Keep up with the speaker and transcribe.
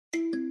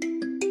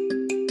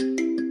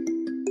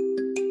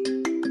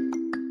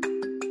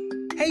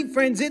Hey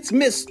friends, it's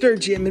Mr.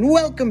 Jim, and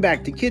welcome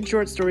back to Kid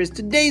Short Stories.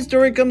 Today's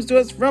story comes to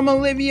us from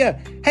Olivia.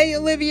 Hey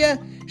Olivia,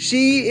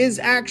 she is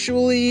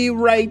actually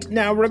right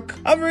now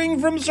recovering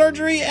from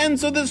surgery, and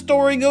so the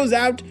story goes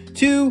out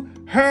to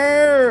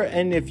her.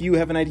 And if you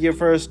have an idea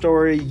for a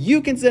story,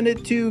 you can send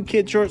it to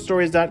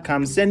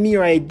kidshortstories.com. Send me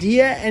your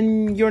idea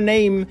and your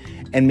name,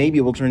 and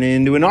maybe we'll turn it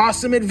into an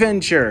awesome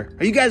adventure.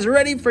 Are you guys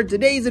ready for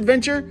today's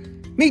adventure?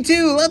 Me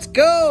too, let's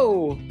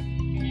go!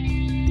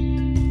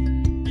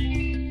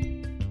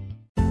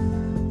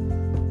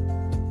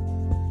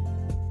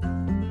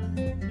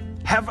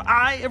 Have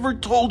I ever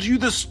told you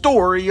the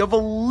story of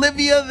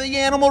Olivia the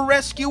animal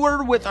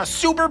rescuer with a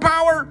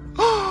superpower?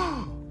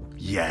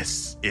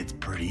 Yes, it's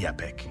pretty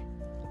epic.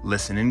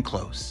 Listen in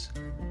close.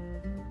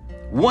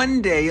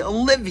 One day,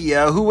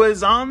 Olivia, who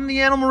was on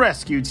the animal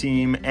rescue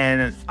team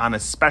and on a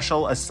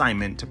special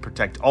assignment to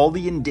protect all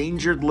the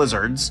endangered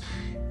lizards,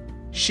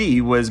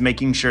 she was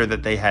making sure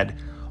that they had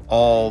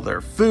all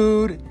their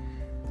food,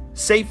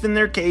 safe in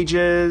their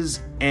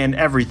cages, and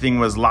everything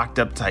was locked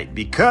up tight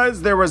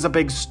because there was a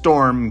big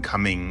storm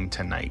coming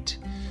tonight.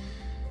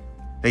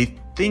 They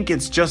think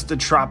it's just a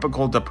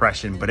tropical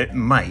depression, but it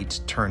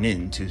might turn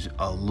into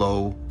a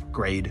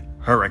low-grade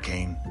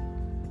hurricane.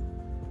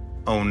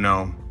 Oh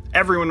no,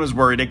 everyone was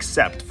worried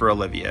except for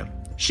Olivia.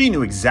 She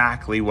knew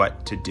exactly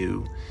what to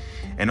do,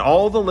 and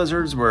all the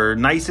lizards were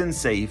nice and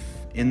safe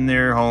in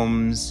their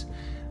homes.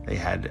 They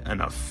had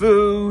enough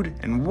food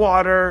and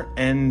water,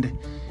 and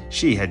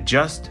she had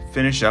just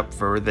finished up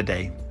for the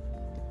day.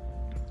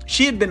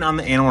 She had been on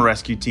the animal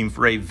rescue team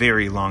for a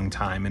very long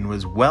time and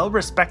was well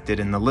respected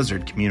in the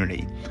lizard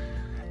community.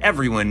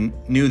 Everyone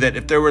knew that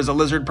if there was a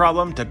lizard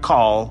problem, to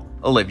call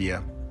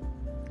Olivia.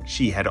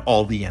 She had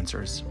all the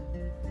answers.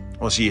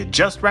 Well, she had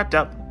just wrapped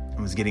up and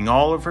was getting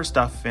all of her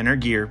stuff and her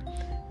gear,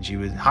 and she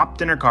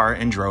hopped in her car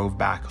and drove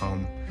back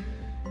home.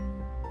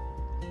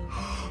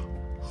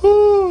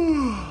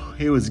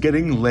 It was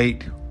getting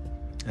late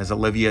as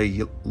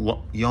Olivia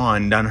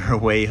yawned on her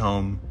way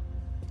home.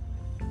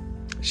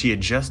 She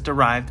had just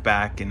arrived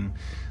back and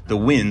the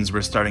winds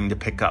were starting to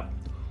pick up.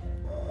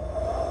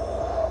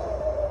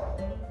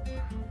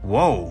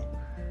 Whoa,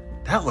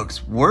 that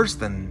looks worse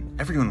than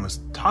everyone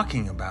was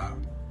talking about.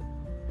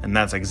 And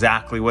that's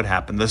exactly what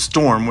happened. The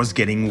storm was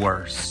getting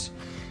worse.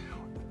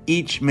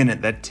 Each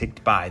minute that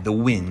ticked by, the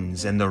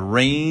winds and the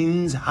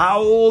rains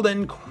howled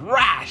and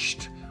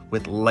crashed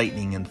with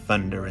lightning and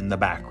thunder in the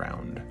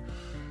background.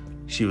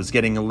 She was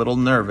getting a little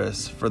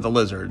nervous for the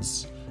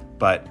lizards,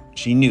 but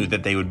she knew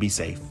that they would be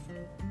safe.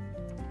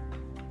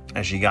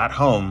 As she got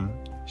home,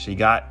 she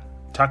got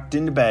tucked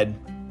into bed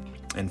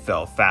and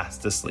fell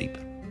fast asleep.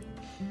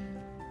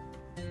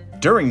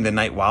 During the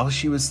night while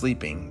she was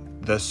sleeping,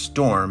 the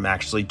storm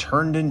actually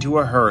turned into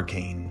a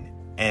hurricane,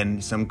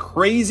 and some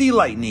crazy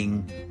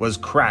lightning was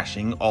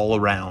crashing all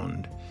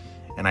around.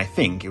 And I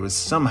think it was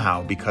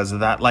somehow because of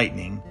that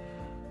lightning,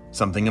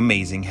 something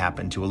amazing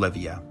happened to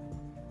Olivia.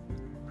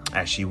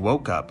 As she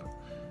woke up,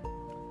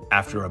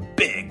 after a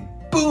big,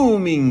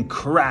 booming,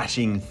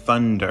 crashing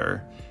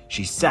thunder,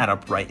 she sat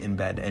upright in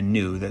bed and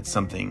knew that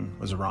something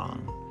was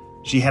wrong.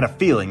 She had a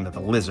feeling that the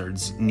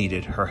lizards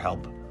needed her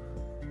help.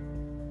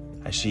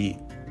 As she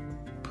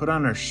put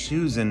on her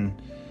shoes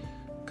and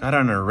got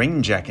on her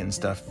rain jacket and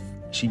stuff,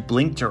 she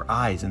blinked her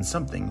eyes and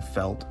something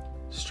felt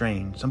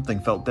strange. Something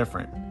felt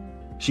different.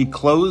 She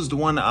closed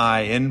one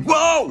eye and,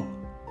 whoa!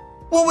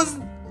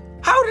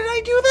 How did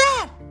I do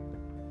that?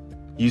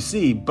 You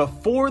see,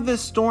 before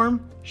this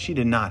storm, she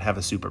did not have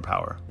a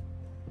superpower.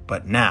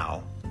 But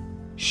now,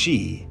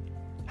 she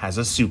has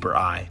a super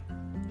eye.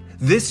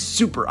 This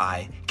super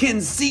eye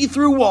can see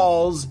through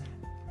walls,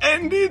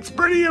 and it's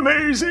pretty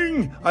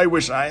amazing. I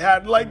wish I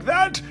had like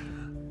that.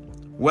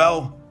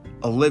 Well,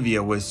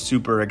 Olivia was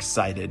super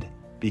excited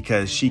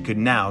because she could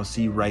now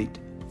see right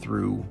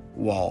through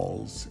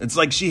walls. It's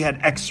like she had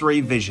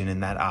X-ray vision in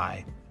that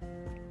eye.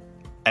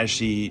 As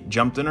she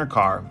jumped in her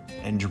car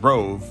and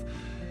drove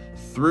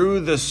through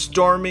the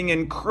storming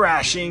and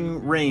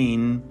crashing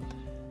rain,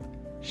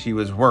 she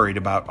was worried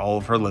about all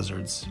of her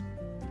lizards.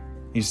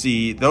 You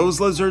see,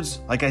 those lizards,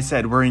 like I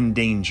said, were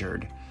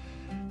endangered.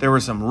 There were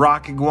some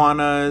rock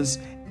iguanas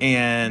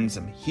and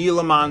some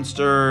Gila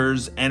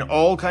monsters and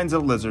all kinds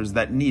of lizards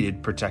that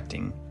needed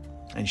protecting.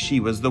 And she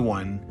was the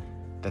one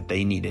that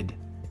they needed.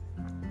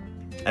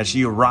 As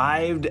she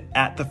arrived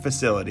at the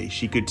facility,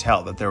 she could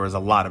tell that there was a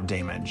lot of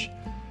damage.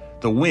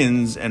 The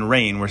winds and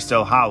rain were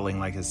still howling,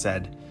 like I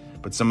said,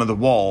 but some of the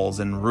walls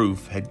and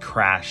roof had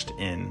crashed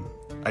in.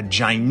 A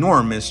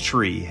ginormous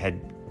tree had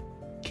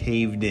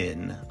caved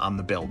in on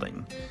the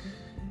building.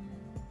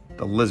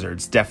 The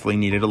lizards definitely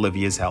needed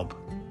Olivia's help.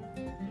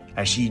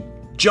 As she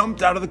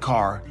jumped out of the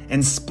car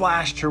and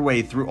splashed her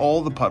way through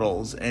all the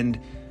puddles and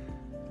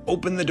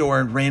opened the door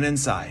and ran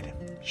inside,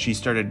 she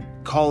started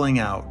calling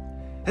out,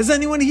 "Is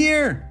anyone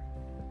here?"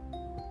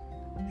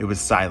 It was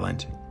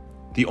silent.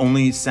 The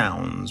only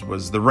sounds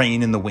was the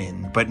rain and the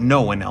wind, but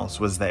no one else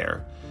was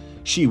there.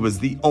 She was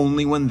the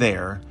only one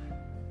there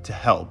to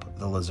help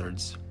the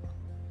lizards.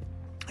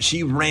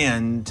 She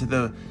ran to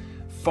the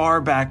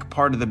far back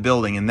part of the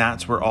building, and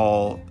that's where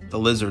all the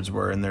lizards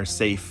were in their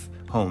safe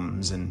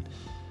homes. And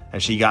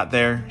as she got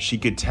there, she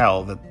could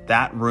tell that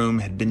that room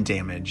had been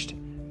damaged.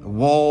 The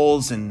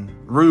walls and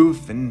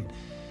roof and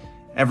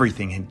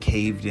everything had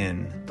caved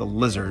in. The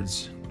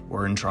lizards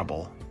were in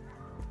trouble.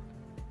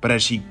 But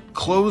as she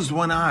closed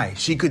one eye,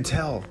 she could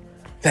tell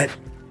that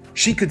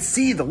she could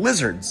see the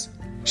lizards.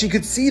 She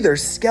could see their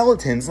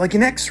skeletons like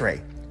an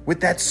X-ray with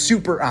that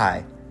super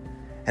eye.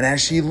 And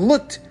as she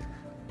looked,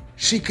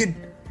 she could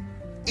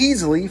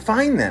easily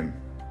find them.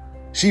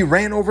 She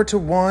ran over to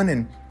one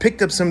and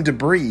picked up some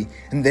debris,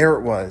 and there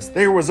it was.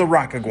 There was a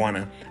rock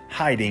iguana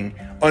hiding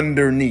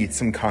underneath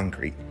some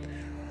concrete.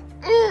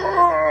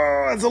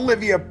 As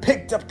Olivia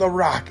picked up the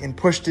rock and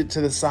pushed it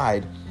to the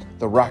side,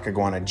 the rock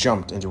iguana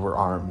jumped into her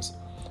arms.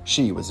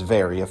 She was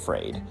very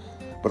afraid,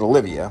 but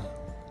Olivia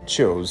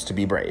chose to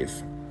be brave.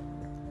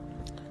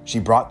 She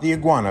brought the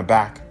iguana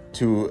back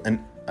to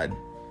an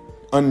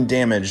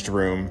undamaged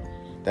room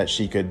that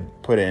she could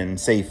put in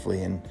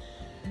safely and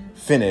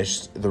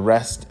finished the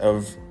rest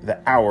of the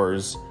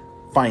hours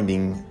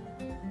finding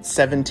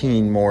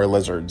 17 more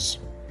lizards.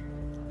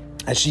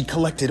 As she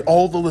collected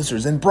all the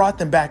lizards and brought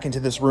them back into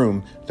this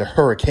room, the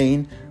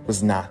hurricane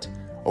was not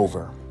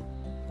over.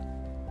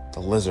 The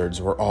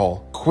lizards were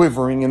all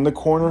quivering in the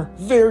corner,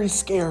 very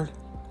scared.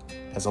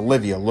 As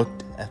Olivia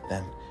looked at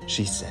them,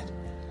 she said,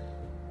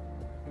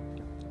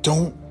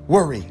 "Don't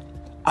worry,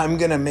 I'm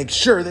gonna make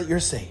sure that you're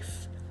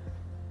safe.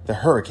 The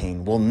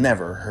hurricane will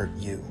never hurt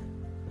you."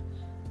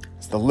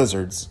 As the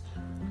lizards,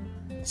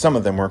 some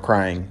of them were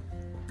crying,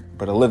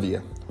 but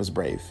Olivia was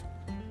brave.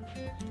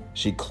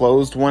 She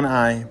closed one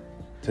eye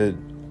to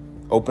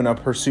open up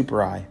her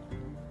super eye,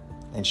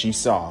 and she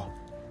saw,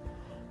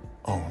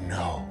 oh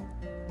no,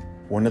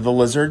 one of the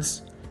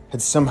lizards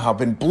had somehow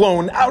been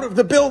blown out of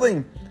the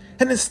building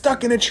and is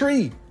stuck in a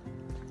tree.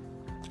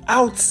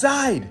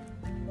 Outside!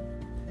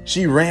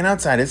 She ran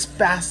outside as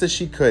fast as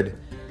she could.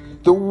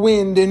 The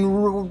wind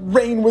and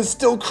rain was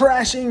still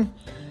crashing.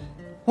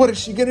 What is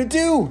she gonna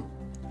do?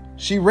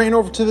 She ran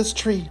over to this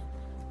tree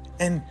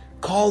and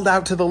called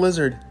out to the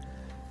lizard,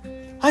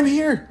 "I'm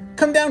here!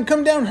 Come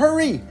down,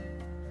 hurry!"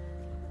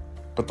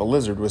 But the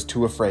lizard was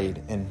too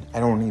afraid, and I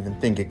don't even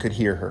think it could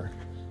hear her.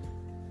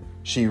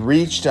 She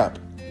reached up,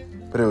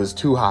 but it was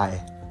too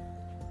high.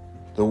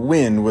 The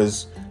wind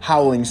was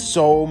howling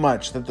so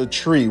much that the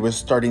tree was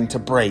starting to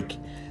break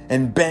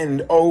and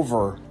bend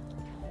over.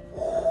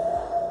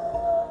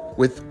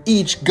 With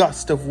each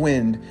gust of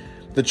wind,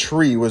 the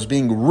tree was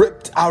being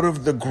ripped out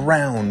of the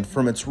ground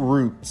from its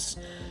roots.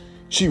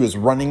 She was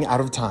running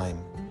out of time.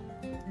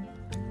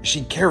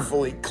 She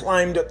carefully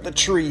climbed up the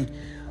tree,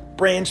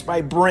 branch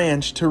by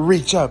branch, to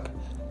reach up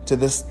to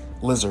this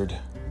lizard.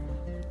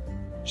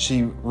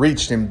 She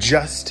reached him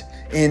just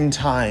in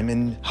time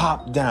and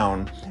hopped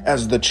down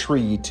as the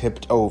tree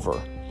tipped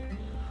over.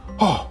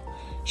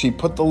 She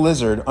put the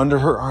lizard under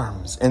her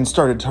arms and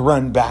started to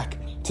run back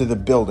to the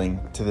building,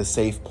 to the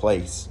safe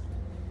place.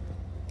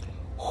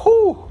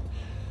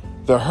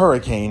 The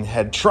hurricane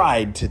had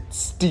tried to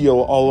steal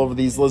all of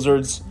these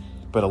lizards,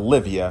 but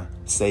Olivia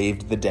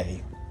saved the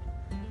day.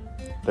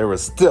 There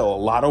was still a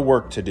lot of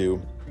work to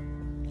do.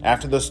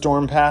 After the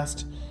storm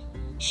passed,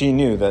 she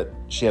knew that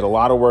she had a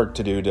lot of work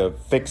to do to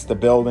fix the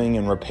building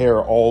and repair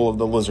all of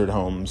the lizard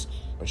homes,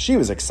 but she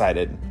was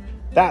excited.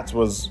 That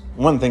was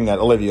one thing that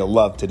Olivia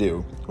loved to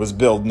do, was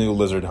build new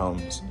lizard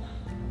homes.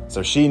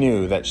 So she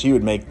knew that she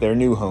would make their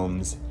new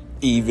homes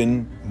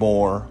even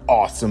more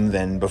awesome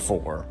than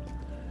before.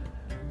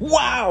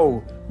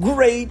 Wow!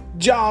 Great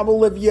job,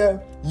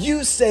 Olivia!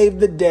 You saved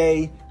the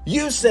day.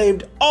 You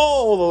saved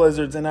all the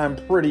lizards, and I'm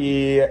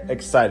pretty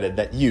excited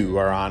that you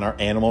are on our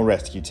animal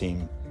rescue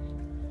team.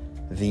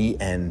 The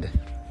end.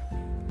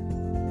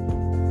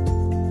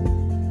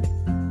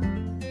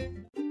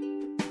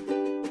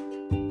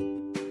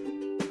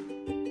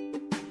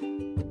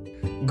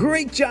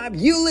 Great job.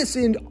 You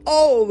listened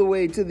all the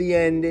way to the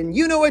end, and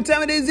you know what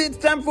time it is. It's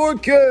time for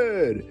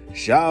good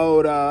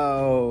shout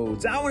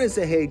outs. I want to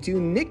say hey to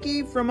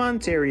Nikki from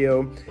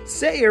Ontario,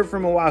 Sayer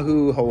from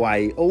Oahu,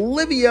 Hawaii,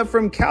 Olivia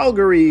from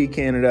Calgary,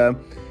 Canada,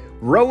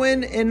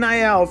 Rowan and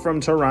Niall from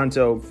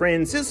Toronto,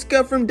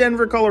 Francisca from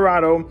Denver,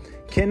 Colorado,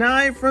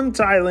 Kenai from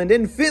Thailand,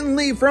 and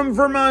Finley from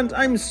Vermont.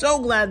 I'm so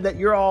glad that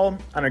you're all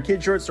on our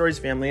Kid Short Stories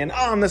family and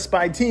on the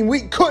Spy team.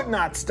 We could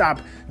not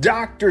stop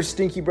Dr.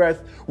 Stinky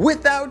Breath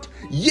without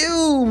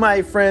you,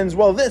 my friends.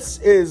 Well, this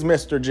is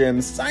Mr.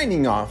 Jim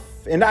signing off,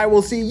 and I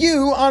will see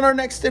you on our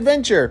next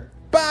adventure.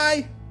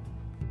 Bye!